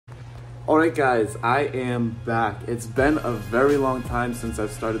Alright guys, I am back. It's been a very long time since I've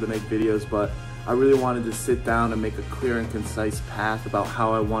started to make videos, but I really wanted to sit down and make a clear and concise path about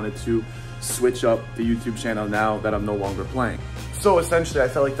how I wanted to switch up the YouTube channel now that I'm no longer playing. So essentially, I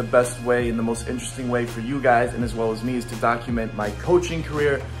felt like the best way and the most interesting way for you guys and as well as me is to document my coaching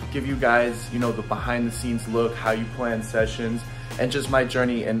career, give you guys, the behind the scenes look, how you plan sessions, and just my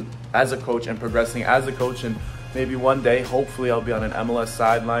journey and as a coach and progressing as a coach. And maybe one day, hopefully I'll be on an MLS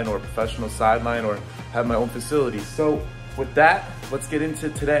sideline or a professional sideline or have my own facility. So with that, let's get into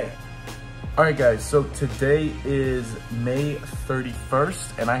today. All right guys, so today is May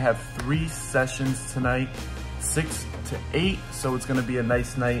 31st and I have 3 sessions tonight, 6 to 8. So it's gonna be a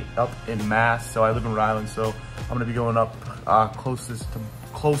nice night up in Mass. So I live in Rhode Island, so I'm gonna be going up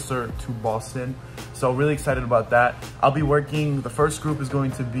closer to Boston. So really excited about that. I'll be working, the first group is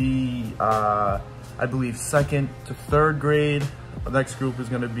going to be, I believe 2nd to 3rd grade. The next group is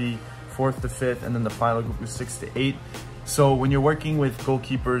gonna be 4th to 5th, and then the final group is 6 to 8. So when you're working with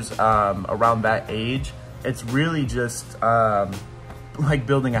goalkeepers around that age, it's really just like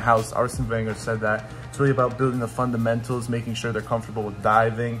building a house. Arsene Wenger said that. It's really about building the fundamentals, making sure they're comfortable with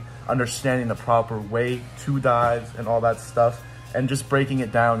diving, understanding the proper way to dive and all that stuff, and just breaking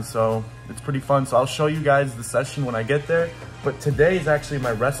it down. So it's pretty fun. So I'll show you guys the session when I get there. But today is actually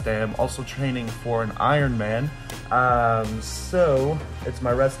my rest day. I'm also training for an Ironman. So it's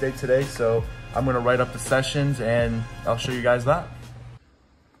my rest day today. So I'm gonna write up the sessions and I'll show you guys that.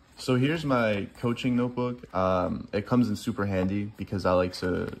 So here's my coaching notebook. It comes in super handy because I'll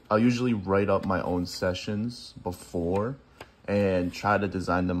usually write up my own sessions before and try to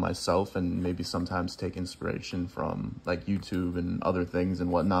design them myself, and maybe sometimes take inspiration from like YouTube and other things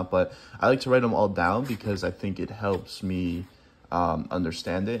and whatnot. But I like to write them all down because I think it helps me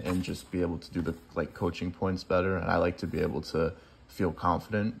understand it and just be able to do the coaching points better. And I like to be able to feel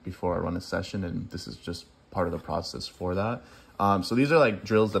confident before I run a session, and this is just part of the process for that. So these are like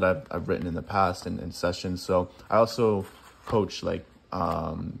drills that I've written in the past and sessions. So I also coach like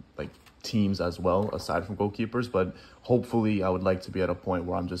teams as well, aside from goalkeepers, but hopefully I would like to be at a point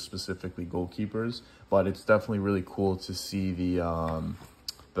where I'm just specifically goalkeepers. But it's definitely really cool to see the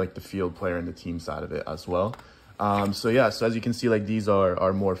the field player and the team side of it as well. So yeah, so as you can see, like these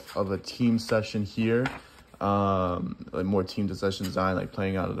are more of a team session here, like more team to session design, like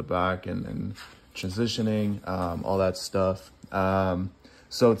playing out of the back and transitioning, all that stuff.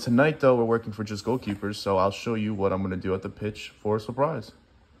 So tonight though, we're working for just goalkeepers, so I'll show you what I'm gonna do at the pitch for a surprise.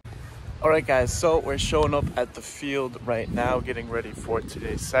 All right guys, so we're showing up at the field right now, getting ready for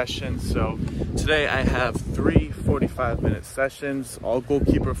today's session. So today I have 3 45-minute sessions, all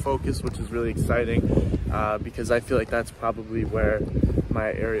goalkeeper focused, which is really exciting because I feel like that's probably where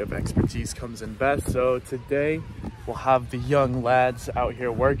my area of expertise comes in best. So today we'll have the young lads out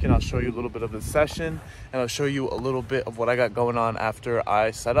here working. I'll show you a little bit of the session and I'll show you a little bit of what I got going on after I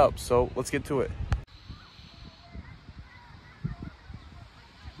set up. So let's get to it.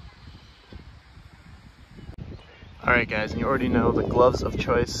 Alright guys, and you already know the gloves of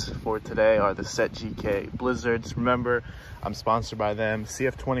choice for today are the Set GK Blizzards. Remember, I'm sponsored by them,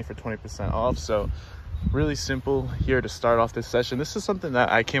 CF20 for 20% off. So really simple here to start off this session. This is something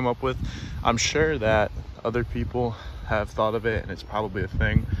that I came up with. I'm sure that other people have thought of it and it's probably a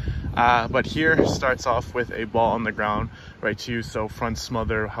thing. But here starts off with a ball on the ground right to you. So front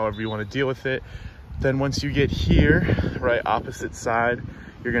smother, however you want to deal with it. Then once you get here, right opposite side,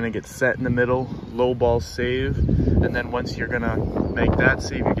 you're gonna get set in the middle, low ball save. And then once you're gonna make that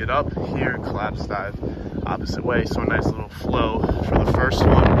save, you get up here, collapse dive, opposite way. So a nice little flow for the first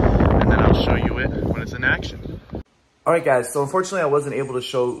one. And then I'll show you it when it's in action. All right guys, so unfortunately I wasn't able to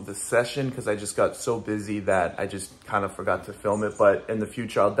show the session because I just got so busy that I just kind of forgot to film it. But in the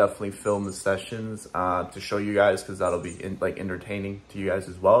future, I'll definitely film the sessions to show you guys because that'll be entertaining to you guys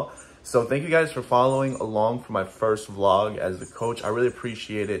as well. So thank you guys for following along for my first vlog as a coach. I really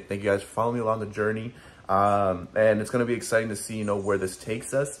appreciate it. Thank you guys for following me along the journey. And it's going to be exciting to see, where this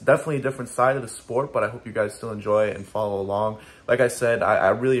takes us. Definitely a different side of the sport, but I hope you guys still enjoy it and follow along. Like I said, I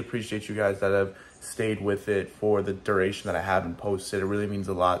really appreciate you guys that have stayed with it for the duration that I haven't posted. It really means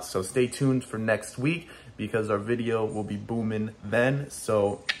a lot. So stay tuned for next week because our video will be booming then.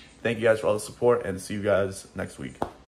 So thank you guys for all the support and see you guys next week.